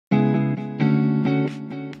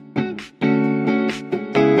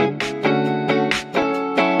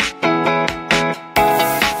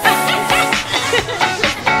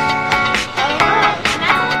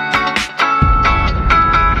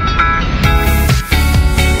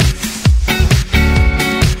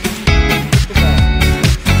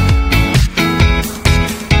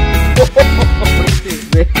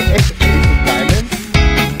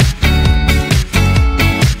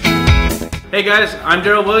guys, I'm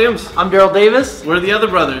Daryl Williams. I'm Daryl Davis. We're the other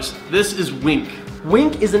brothers. This is Wink.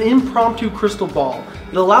 Wink is an impromptu crystal ball.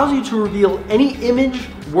 It allows you to reveal any image,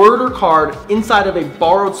 word, or card inside of a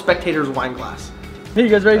borrowed spectator's wine glass. Hey, you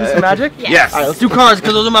guys ready to do some magic? Yes. Alright, let's do cards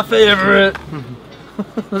because those are my favorite.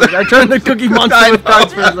 I turned the Cookie Monster with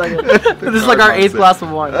cards for a second. This is like our 8th glass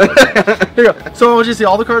of wine. Here you go. So I want you to see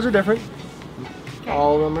all the cards are different. Okay.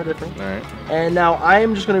 All of them are different. Alright. And now I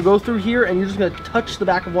am just going to go through here and you're just going to touch the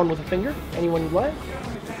back of one with a finger. Anyone you'd like.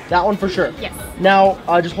 That one for sure. Yes. Now,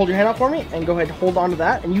 just hold your hand out for me and go ahead and hold on to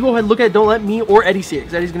that. And you go ahead and look at it. Don't let me or Eddie see it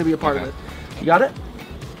because Eddie's going to be a part of it. You got it?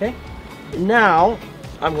 Okay. Now,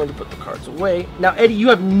 I'm going to put the cards away. Now, Eddie, you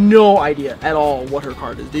have no idea at all what her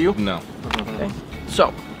card is, do you? No. Okay.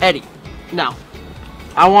 So, Eddie, now,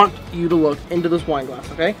 I want you to look into this wine glass,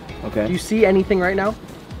 okay? Okay. Do you see anything right now?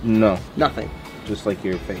 No. Nothing. Just like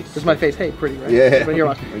your face. Just my face. Hey, pretty, right? Yeah. But here,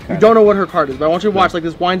 watch. You don't know what her card is, but I want you to watch like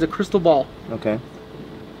this wine's a crystal ball. Okay.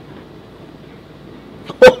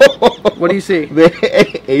 What do you see?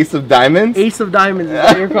 The Ace of Diamonds? Ace of Diamonds. Is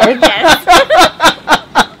that your card? Yes.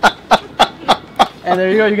 And there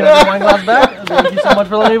you go. You can have your wine glass back. Thank you so much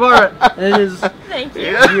for letting me borrow it. And it is Thank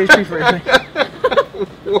you. GHP for everything.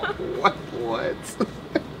 What?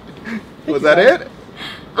 Was that it?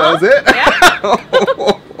 That was it?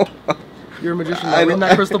 Yeah. You're a magician. Now. Win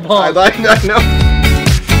that crystal ball. I know.